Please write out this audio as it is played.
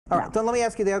All right, so let me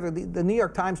ask you the New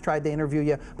York Times tried to interview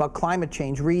you about climate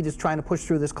change. Reed is trying to push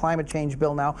through this climate change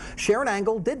bill now. Sharon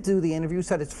Angle did do the interview,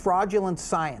 said it's fraudulent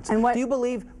science. And do you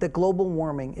believe that global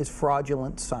warming is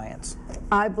fraudulent science?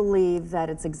 I believe that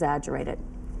it's exaggerated.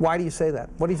 Why do you say that?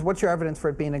 What's your evidence for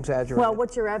it being exaggerated? Well,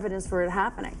 what's your evidence for it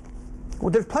happening? Well,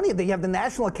 there's plenty of. You have the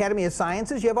National Academy of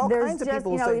Sciences. You have all kinds of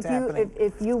people who say it's happening.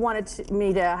 If you wanted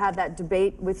me to have that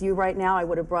debate with you right now, I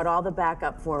would have brought all the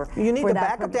backup for. You need the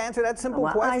backup to answer that simple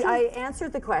question. I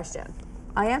answered the question.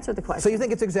 I answered the question. So you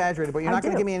think it's exaggerated, but you're not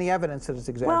going to give me any evidence that it's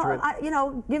exaggerated.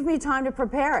 Well, give me time to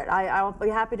prepare it. I'll be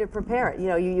happy to prepare it.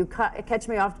 You catch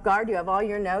me off guard. You have all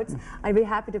your notes. I'd be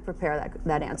happy to prepare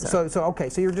that answer. So okay.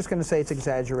 So you're just going to say it's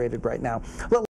exaggerated right now.